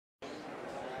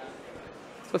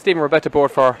So Stephen, we're about to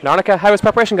board for Larnaca. How has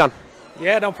preparation gone?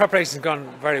 Yeah, no, preparation's gone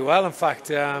very well. In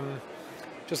fact,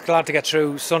 just glad to get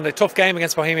through Sunday. Tough game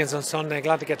against Bohemians on Sunday.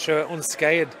 Glad to get through it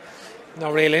unscathed.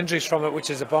 No real injuries from it, which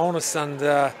is a bonus. And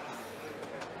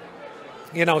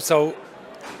so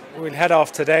we'll head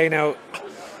off today now,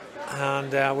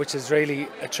 and which is really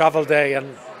a travel day,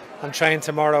 and train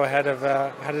tomorrow ahead of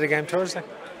the game Thursday.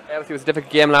 Yeah, it was a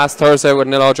difficult game last Thursday with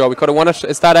a 0-0 draw. We could have won it.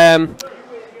 Is that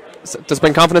does it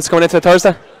bring confidence going into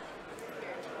Thursday?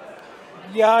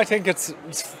 Yeah, I think it's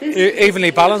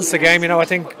evenly balanced, the game. I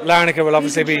think Larnaca will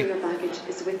obviously be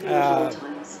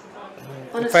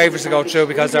favourites to go through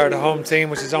because they're the home team,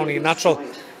 which is only natural.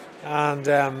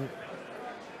 And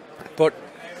but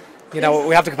we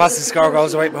have the capacity to score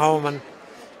goals away from home, and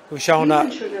we've shown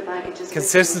that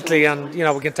consistently, and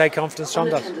we can take confidence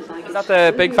from that. Is that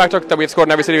the big factor that we've scored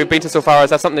in every city we've been to so far? Is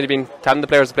that something that you've been telling the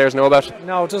players know about?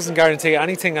 No, it doesn't guarantee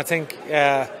anything. I think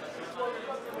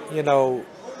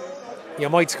you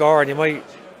might score and you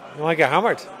might get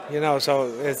hammered.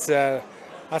 So it's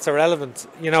that's irrelevant.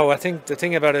 I think the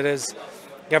thing about it is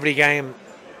every game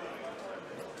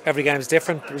is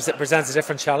different, presents a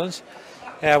different challenge.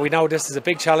 We know this is a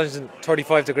big challenge in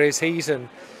 35 degrees heat, and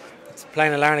it's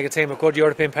playing a Larnaca team with good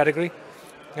European pedigree.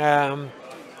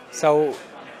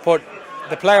 But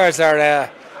the players are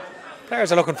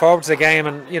looking forward to the game,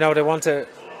 and they want to,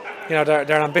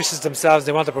 they're ambitious themselves.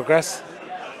 They want to progress.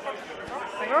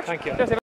 Thank you.